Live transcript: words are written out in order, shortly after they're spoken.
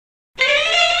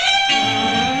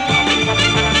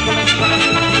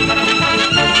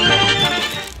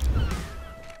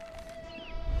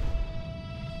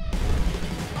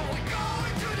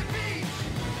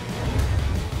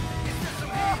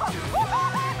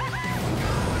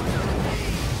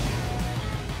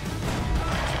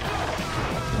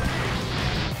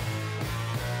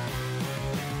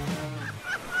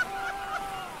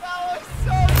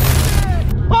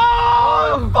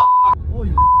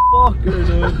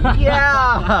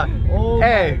Yeah! Oh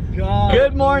hey, my God,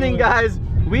 good morning, guys.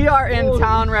 We are in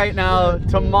town right now.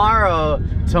 Tomorrow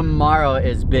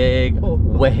is big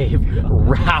wave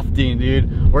rafting,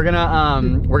 dude. We're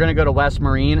gonna go to West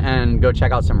Marine and go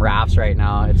check out some rafts right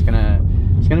now. It's gonna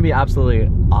be absolutely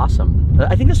awesome.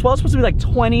 I think the swell is supposed to be like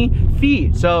 20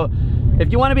 feet. So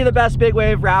if you want to be the best big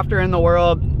wave rafter in the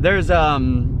world, there's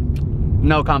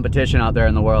no competition out there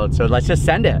in the world. So let's just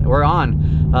send it. We're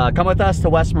on. Come with us to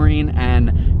West Marine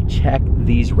and check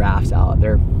these rafts out.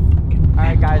 They're all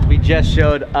right, guys, we just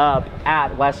showed up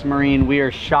at West Marine. We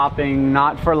are shopping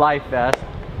not for Life Vest,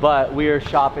 but we are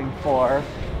shopping for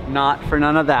not for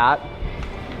none of that.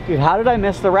 Dude, how did I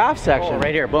miss the raft section? Oh,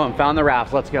 right here, boom, found the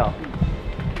rafts. Let's go.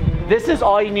 This is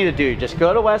all you need to do. Just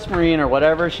go to West Marine or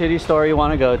whatever shitty store you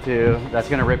want to go to that's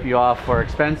gonna rip you off for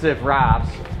expensive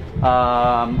rafts.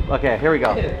 Okay, here we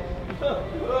go.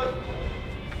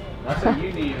 That's what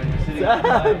you need when you're sitting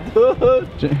on the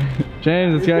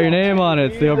James, it's got your name on it.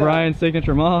 It's the O'Brien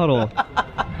signature model.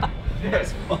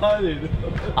 That's funny.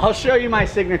 I'll show you my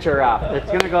signature raft. It's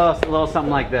gonna go a little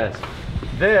something like this.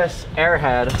 This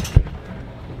airhead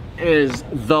is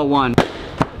the one.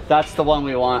 That's the one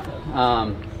we want.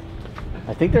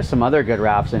 I think there's some other good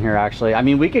rafts in here actually. I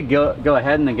mean, we could go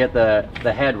ahead and get the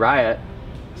head Riot.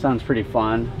 Sounds pretty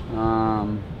fun.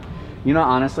 You know,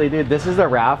 honestly, dude, this is the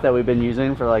raft that we've been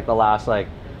using for like the last like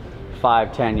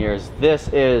 5-10 years. This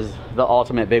is the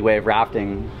ultimate big wave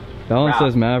rafting. That one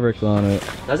says Mavericks on it.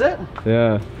 Does it?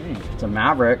 Yeah. It's a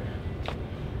Maverick.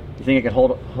 You think it could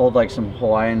hold like some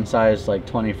Hawaiian sized like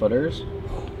 20 footers?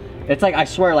 It's like, I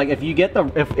swear, like if you get the,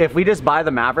 if we just buy the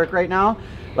Maverick right now,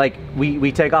 like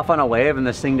we take off on a wave and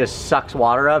this thing just sucks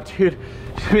water up, dude.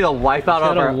 It's gonna be the wipeout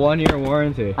of our 1-year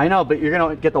warranty. I know, but you're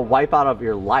gonna get the wipeout of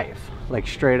your life, like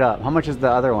straight up. How much is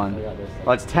the other one?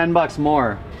 Oh, it's 10 bucks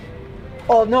more.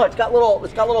 Oh no, it's got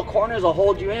little corners that'll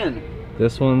hold you in.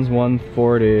 This one's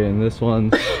 140 and this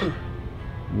one's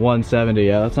 170.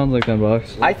 Yeah, that sounds like 10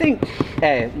 bucks. I think,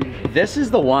 hey, this is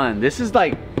the one. This is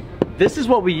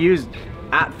what we used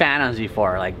at Fantasy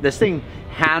for. Like, this thing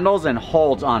handles and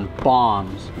holds on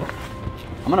bombs.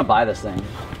 I'm gonna buy this thing.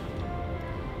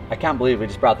 I can't believe we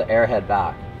just brought the Airhead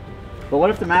back. But what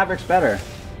if the Maverick's better?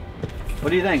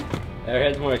 What do you think?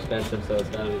 Airhead's more expensive, so it's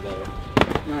gotta be better.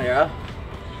 Oh yeah?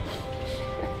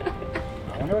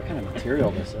 I wonder what kind of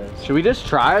material this is. Should we just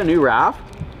try a new raft?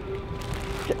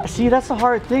 See, that's the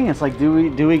hard thing. It's like, do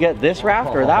we get this raft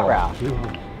or that raft?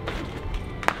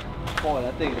 Oh,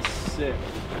 that thing is sick.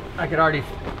 I could already...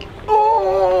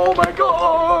 Oh my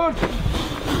God!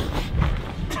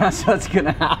 That's what's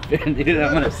gonna happen, dude.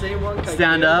 I'm gonna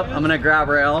stand up, I'm gonna grab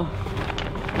rail.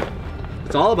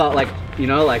 It's all about, like, you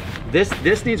know, like this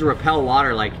needs to repel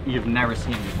water like you've never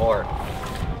seen before.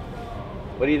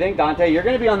 What do you think, Dante? You're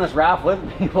gonna be on this raft with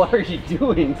me. What are you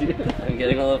doing, dude? I'm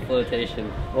getting a little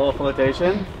flotation. A little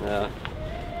flotation? Yeah.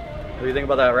 What do you think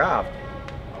about that raft?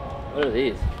 What are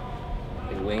these?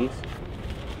 Like wings?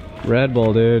 Red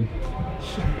Bull, dude.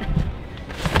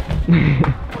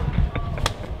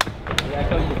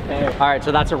 All right,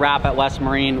 so that's a wrap at West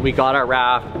Marine. We got our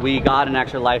raft. We got an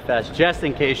extra life vest just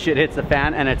in case shit hits the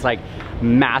fan, and it's like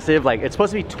massive. Like, it's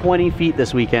supposed to be 20 feet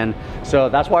this weekend. So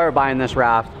that's why we're buying this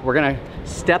raft. We're gonna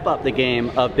step up the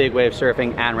game of big wave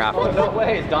surfing and rafting. Oh, no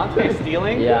way, is Dante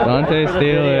stealing? Yeah. Dante's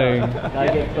stealing.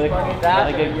 Gotta get click.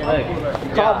 Gotta get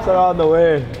click. Cops are on the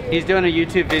way. He's doing a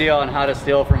YouTube video on how to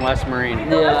steal from West Marine.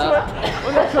 Yeah.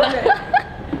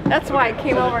 That's why I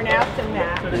came over and asked him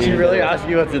that. Did she really ask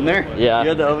you what's in there? Yeah. You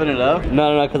had to open it up?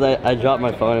 No, because I dropped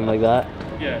my phone in like that.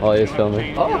 Oh, he was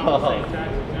filming. Oh.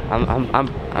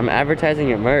 I'm advertising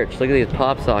your merch. Look at these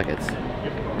pop sockets.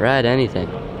 Ride anything.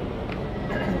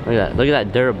 Look at that. Look at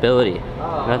that durability.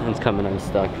 Oh. Nothing's coming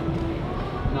unstuck.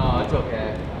 No, it's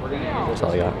okay. We're gonna use That's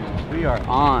all I got. We are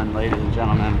on, ladies and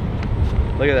gentlemen.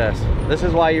 Look at this. This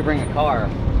is why you bring a car.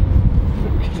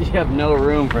 Because you have no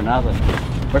room for nothing.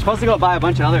 We're supposed to go buy a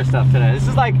bunch of other stuff today. This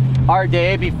is like our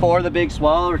day before the big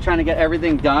swell. We're trying to get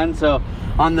everything done. So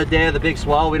on the day of the big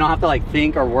swell, we don't have to like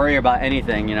think or worry about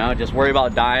anything, you know? Just worry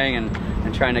about dying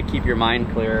and trying to keep your mind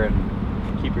clear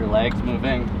and keep your legs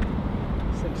moving.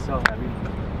 This thing's so heavy.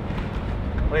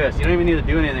 Look at this, you don't even need to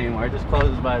do anything anymore. It just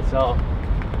closes by itself.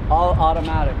 All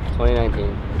automatic.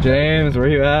 2019. James, where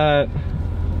you at?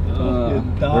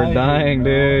 We're dying,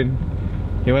 dude.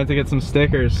 He went to get some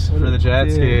stickers for the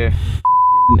jet ski.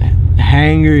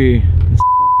 Hangry. This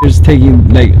fucker's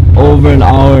taking like over an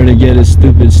hour to get a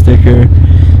stupid sticker.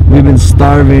 We've been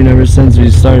starving ever since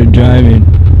we started driving.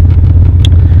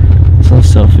 So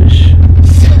selfish.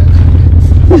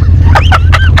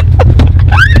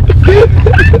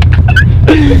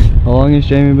 How long has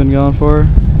Jamie been gone for?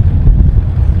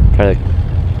 Probably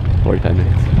like 45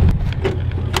 minutes.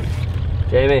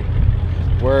 Jamie.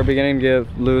 We're beginning to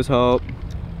lose hope.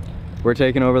 We're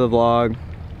taking over the vlog.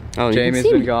 Oh, Jamie's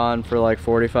been gone for like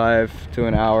 45 to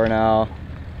an hour now.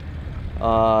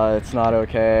 It's not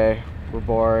okay. We're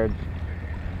bored.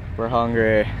 We're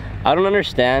hungry. I don't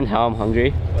understand how I'm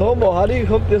hungry. Tomo, how do you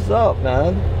hook this up,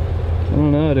 man? I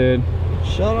don't know, dude.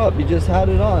 Shut up, you just had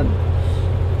it on.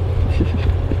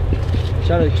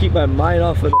 Trying to keep my mind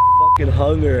off of the fucking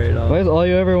hunger right now. Why is all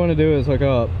you ever want to do is hook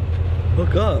up?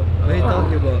 Hook up? What are you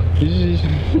talking about?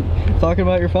 You're talking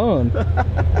about your phone.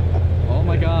 Oh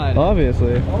my god.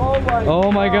 Obviously.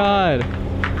 Oh my God.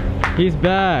 He's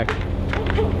back.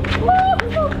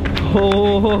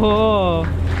 Oh.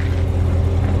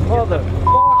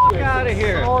 Motherfucker. Get out of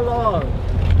here. So long.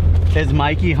 Is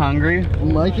Mikey hungry?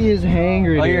 Mikey is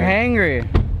hangry. Oh, dude. you're hangry.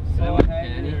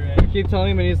 I keep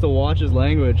telling him he needs to watch his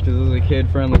language because this is a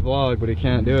kid-friendly vlog, but he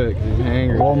can't do it because he's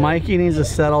hangry. Well, Mikey needs to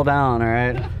settle down, all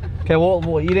right? Okay,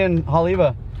 we'll eat in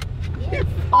Haliva.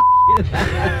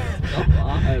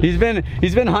 He's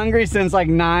been hungry since like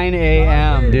 9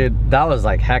 a.m. Dude, that was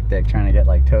like hectic trying to get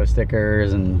like toe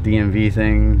stickers and DMV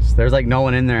things. There's like no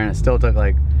one in there and it still took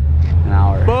like an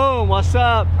hour. Boom, what's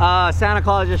up? Santa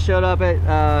Claus just showed up at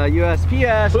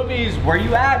USPS. Boobies, where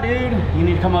you at, dude? You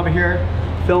need to come over here,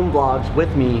 film vlogs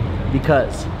with me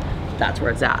because that's where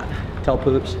it's at. Tell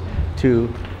Poops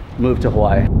to move to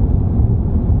Hawaii.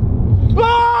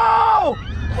 Oh!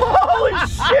 Holy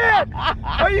shit!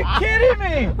 Are you kidding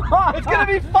me? It's gonna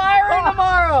be firing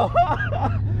tomorrow!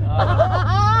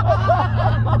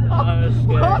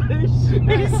 Holy shit!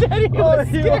 He said he was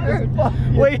scared.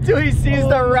 Wait till he sees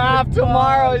the raft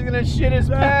tomorrow. He's gonna shit his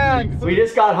pants. We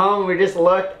just got home. We just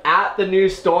looked at the new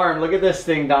storm. Look at this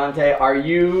thing, Dante. Are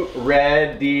you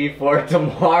ready for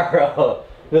tomorrow?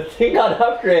 The thing got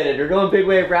upgraded. We're going big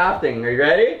wave rafting. Are you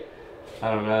ready?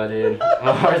 I don't know, dude.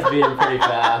 My heart's beating pretty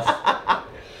fast.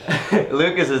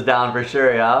 Lucas is down for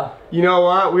sure, yeah? You know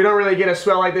what? We don't really get a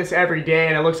swell like this every day,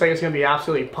 and it looks like it's gonna be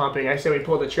absolutely pumping. I say we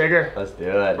pull the trigger. Let's do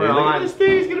it, dude. Look at this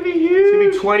thing, it's gonna be huge. It's gonna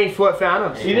be 20-foot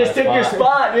phantoms. You just took your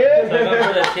spot, dude. Took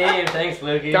over the team. Thanks,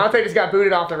 Lukey. Dante just got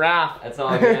booted off the raft. That's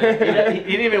all good.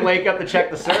 He didn't even wake up to check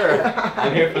the surf.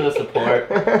 I'm here for the support.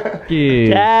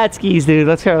 Jet skis, dude.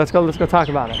 Let's go talk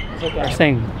about it. First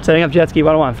thing, setting up jet ski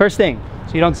 101. First thing,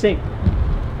 so you don't sink.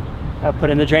 I'll put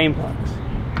in the drain plugs.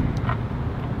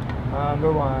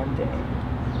 Number one thing.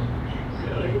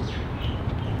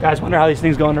 Guys wonder how these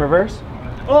things go in reverse?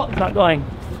 Oh, it's not going.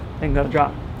 Thing gotta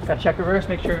drop. Gotta check reverse,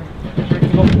 make sure it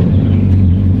can go.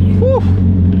 Woo!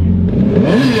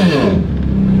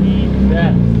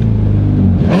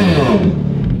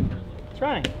 It's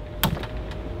running.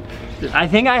 I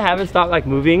think I haven't stopped like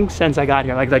moving since I got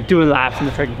here, like doing laps in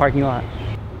the freaking parking lot.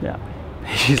 Yeah,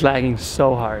 he's lagging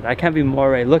so hard. I can't be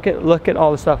more ready. Look at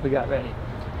all the stuff we got ready.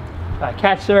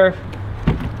 Catch surf,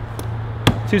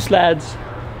 2 sleds,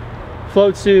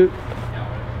 float suit,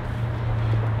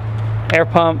 air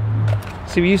pump.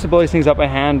 See, we used to blow these things up by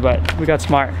hand, but we got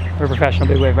smart. We're professional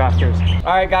big wave rafters.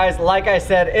 All right, guys, like I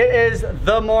said, it is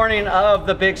the morning of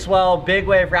the big swell. Big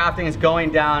wave rafting is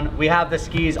going down. We have the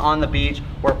skis on the beach.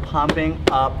 We're pumping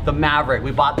up the Maverick. We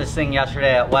bought this thing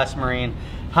yesterday at West Marine,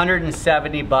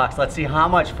 170 bucks. Let's see how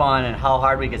much fun and how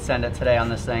hard we could send it today on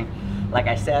this thing. Like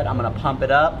I said, I'm gonna pump it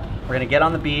up. We're gonna get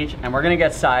on the beach and we're gonna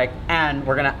get psyched and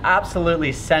we're gonna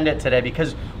absolutely send it today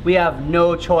because we have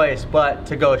no choice but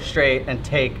to go straight and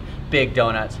take big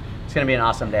donuts. It's gonna be an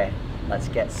awesome day. Let's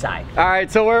get psyched. All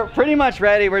right, so we're pretty much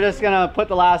ready. We're just gonna put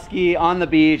the last ski on the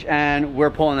beach and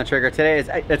we're pulling the trigger. Today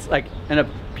it's like in a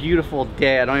beautiful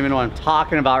day. I don't even know what I'm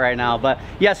talking about right now, but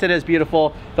yes, it is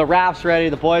beautiful. The raft's ready,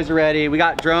 the boys are ready. We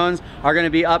got drones are gonna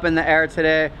be up in the air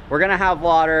today. We're gonna have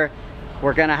water.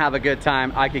 We're gonna have a good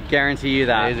time. I could guarantee you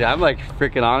that. I'm like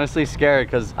freaking honestly scared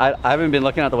because I haven't been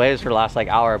looking at the waves for the last like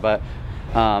hour, but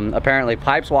apparently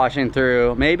pipes washing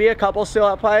through. Maybe a couple still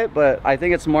at pipe, but I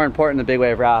think it's more important than big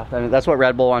wave raft. I mean, that's what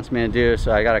Red Bull wants me to do,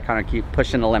 so I gotta kind of keep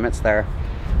pushing the limits there.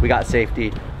 We got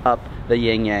safety up the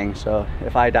yin yang, so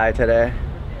if I die today,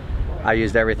 I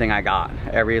used everything I got,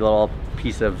 every little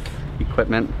piece of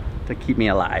equipment to keep me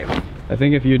alive. I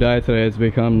think if you die today, it's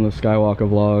become the Skywalker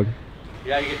vlog.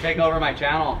 Yeah, you can take over my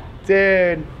channel.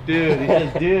 Dude. Dude, he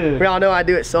says dude. We all know I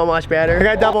do it so much better. I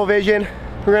got double vision.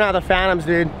 We're gonna have the phantoms,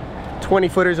 dude. 20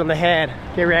 footers on the head.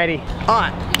 Get ready.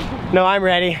 Hot. No, I'm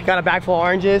ready. Got a bag full of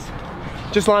oranges.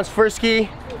 Just launched first ski,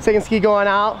 second ski going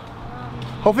out.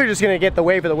 Hopefully we're just gonna get the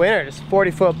wave of the winter. Just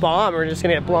 40-foot bomb. We're just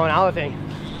gonna get blown out of the thing.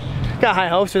 Got high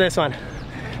hopes for this one.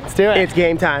 Let's do it. It's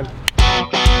game time.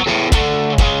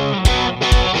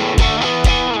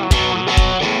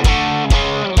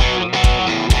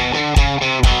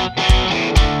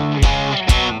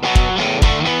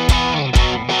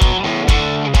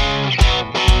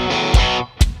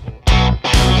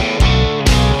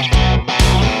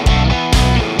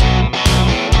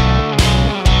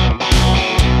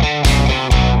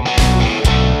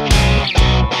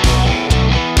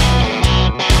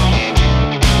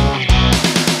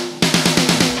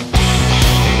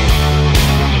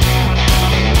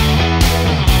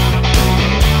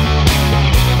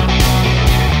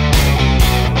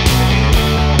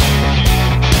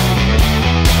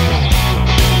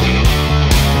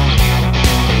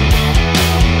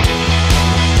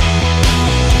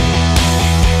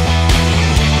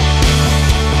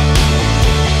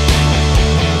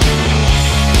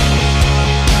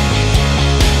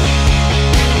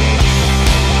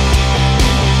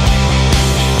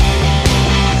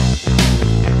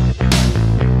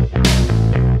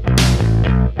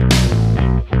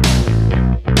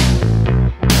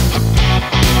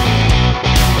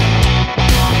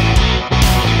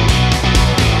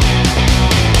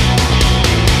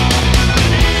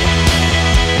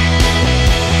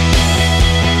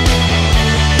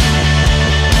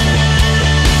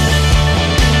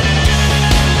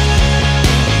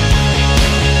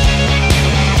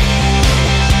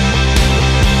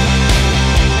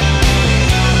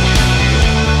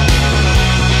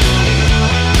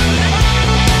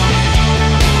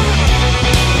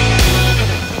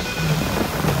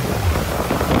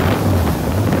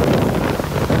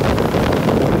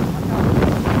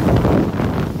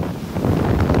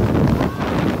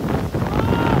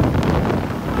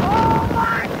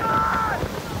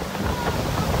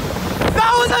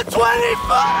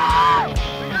 20-footer!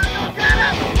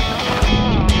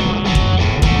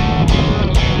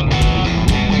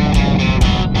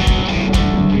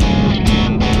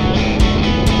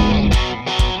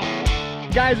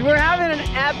 Guys, we're having an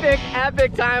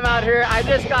epic time out here. I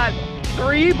just got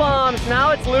 3 bombs.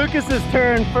 Now it's Lucas's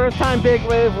turn. First time big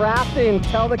wave rafting.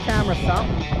 Tell the camera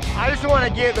something. I just want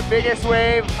to get the biggest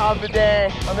wave of the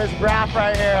day on this raft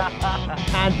right here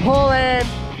and pull in.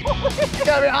 It's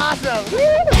gonna be awesome. Woo!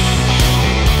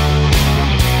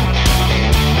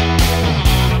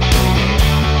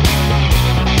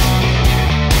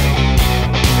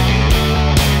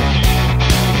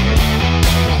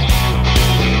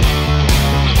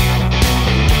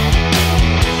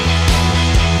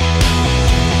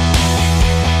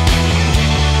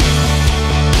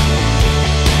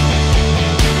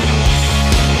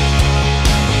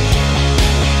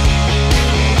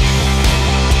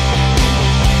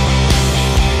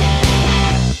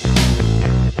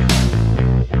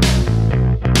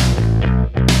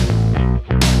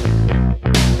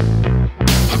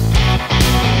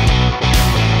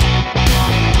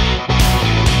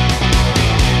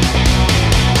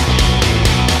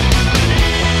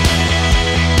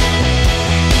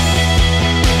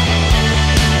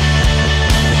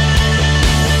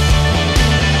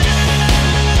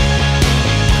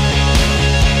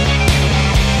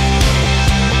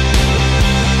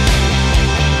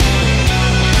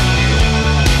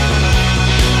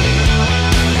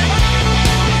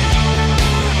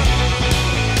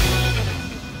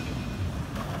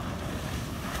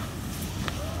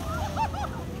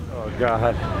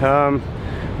 God.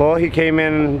 Well, he came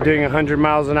in doing 100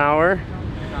 miles an hour,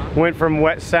 went from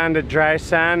wet sand to dry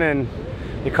sand, and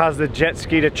it caused the jet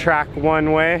ski to track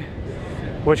one way,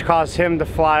 which caused him to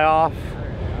fly off,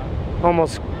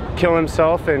 almost kill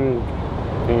himself, and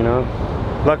you know,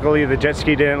 luckily the jet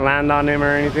ski didn't land on him or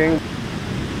anything.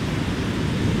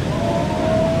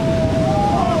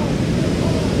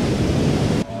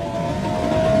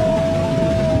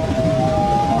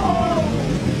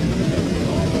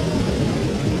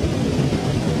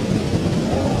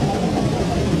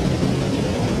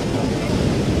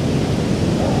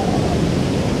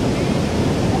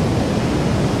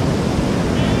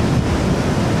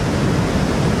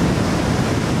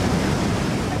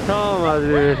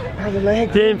 Dude,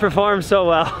 didn't perform so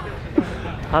well.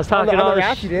 I was talking all the the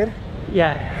raft you did?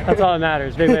 Yeah, that's all that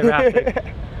matters. Big wave rafting.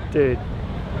 Dude,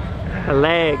 a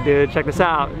leg, dude. Check this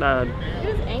out.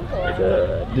 His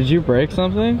ankle. Did you break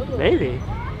something? Maybe.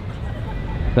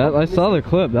 That I saw the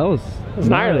clip. That was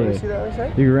gnarly. See that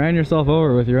side? You ran yourself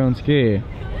over with your own ski.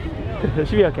 It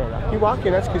should be okay though. You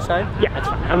walking, that's a good sign. Yeah, it's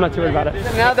fine. I'm not too worried about it.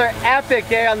 Another epic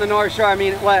day on the North Shore. I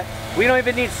mean, what? We don't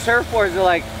even need surfboards to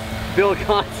like build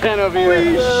content over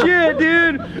here. Holy shit,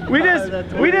 dude!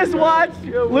 We just watched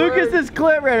Lucas's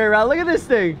clip right here. Look at this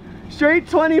thing. Straight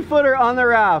 20-footer on the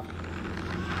raft.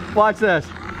 Watch this.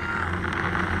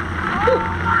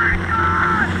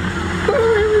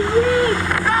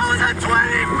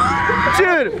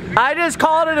 Dude, I just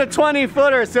called it a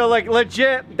 20-footer, so like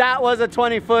legit, that was a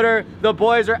 20-footer. The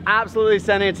boys are absolutely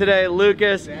sending it today.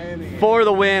 Lucas for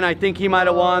the win. I think he might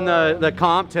have won the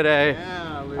comp today.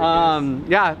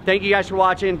 Yeah, thank you guys for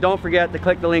watching. Don't forget to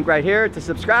click the link right here to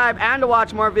subscribe and to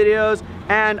watch more videos.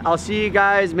 And I'll see you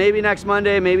guys maybe next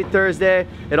Monday, maybe Thursday.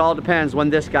 It all depends when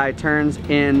this guy turns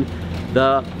in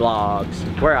the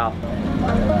vlogs. We're out.